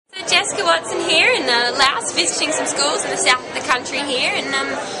Jessica Watson here in Laos, visiting some schools in the south of the country here, and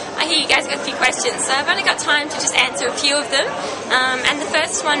I hear you guys got a few questions, so I've only got time to just answer a few of them. And the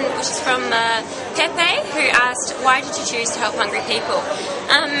first one, which is from Pepe, who asked, why did you choose to help hungry people?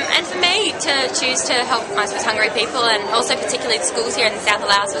 And for me, to choose to help, I suppose, hungry people, and also particularly the schools here in the south of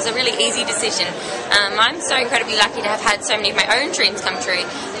Laos, was a really easy decision. I'm so incredibly lucky to have had so many of my own dreams come true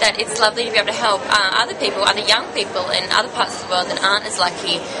that it's lovely to be able to help other people, other young people in other parts of the world that aren't as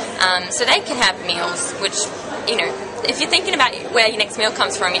lucky, so they can have meals, which, you know, if you're thinking about where your next meal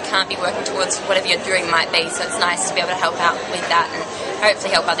comes from, you can't be working towards whatever your dream might be, so it's nice to be able to help out with that and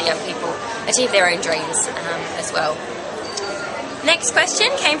hopefully help other young people achieve their own dreams as well. Next question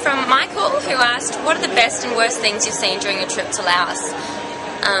came from Michael, who asked, what are the best and worst things you've seen during your trip to Laos?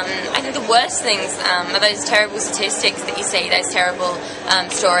 I think the worst things are those terrible statistics that you see, those terrible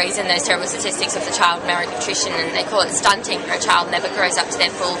stories and those terrible statistics of the child malnutrition, and they call it stunting, where a child never grows up to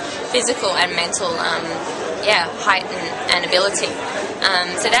their full physical and mental height and ability.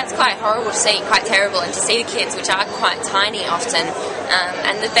 So that's quite horrible to see, quite terrible, and to see the kids, which are quite tiny often.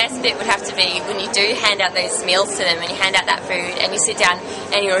 And the best bit would have to be when you do hand out those meals to them and you hand out that food and you sit down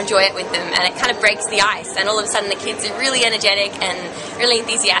and you enjoy it with them, and it kind of breaks the ice, and all of a sudden the kids are really energetic and really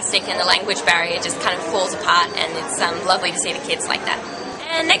enthusiastic, and the language barrier just kind of falls apart, and it's lovely to see the kids like that.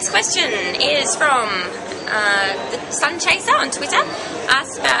 And next question is from the Sun Chaser on Twitter,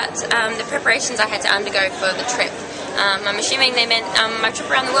 asked about the preparations I had to undergo for the trip. I'm assuming they meant my trip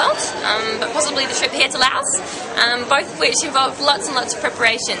around the world, but possibly the trip here to Laos, both of which involved lots and lots of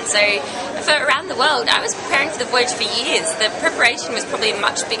preparation. So for around the world, I was preparing for the voyage for years. The preparation was probably a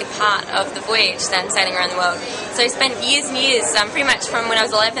much bigger part of the voyage than sailing around the world. So I spent years and years, pretty much from when I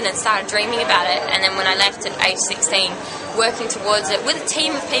was 11 and started dreaming about it, and then when I left at age 16, working towards it with a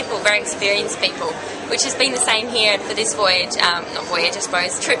team of people, very experienced people, which has been the same here for this voyage, not voyage I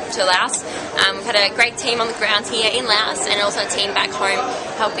suppose, trip to Laos. We've had a great team on the ground here in Laos, and also a team back home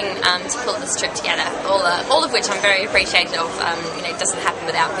helping to pull this trip together, all of which I'm very appreciative of. It doesn't happen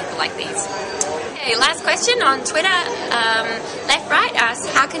without people like these. Okay, last question on Twitter, Left Right asks,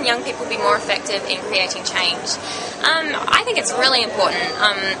 how can young people be more effective in creating change? I think it's really important.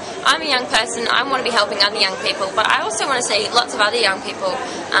 I'm a young person, I want to be helping other young people, but I also want to see lots of other young people,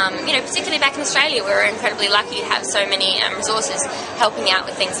 particularly back in Australia, where we're incredibly lucky to have so many resources helping out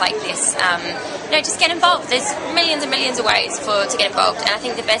with things like this. Just get involved. There's millions and millions of ways to get involved, and I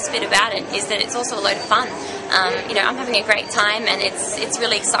think the best bit about it is that it's also a load of fun. I'm having a great time, and it's a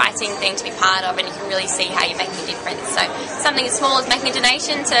really exciting thing to be part of, and you can really see how you're making a difference. So something as small as making a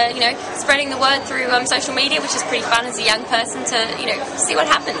donation to, spreading the word through social media, which is pretty fun as a young person to, see what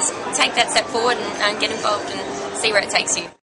happens. Take that step forward and get involved and see where it takes you.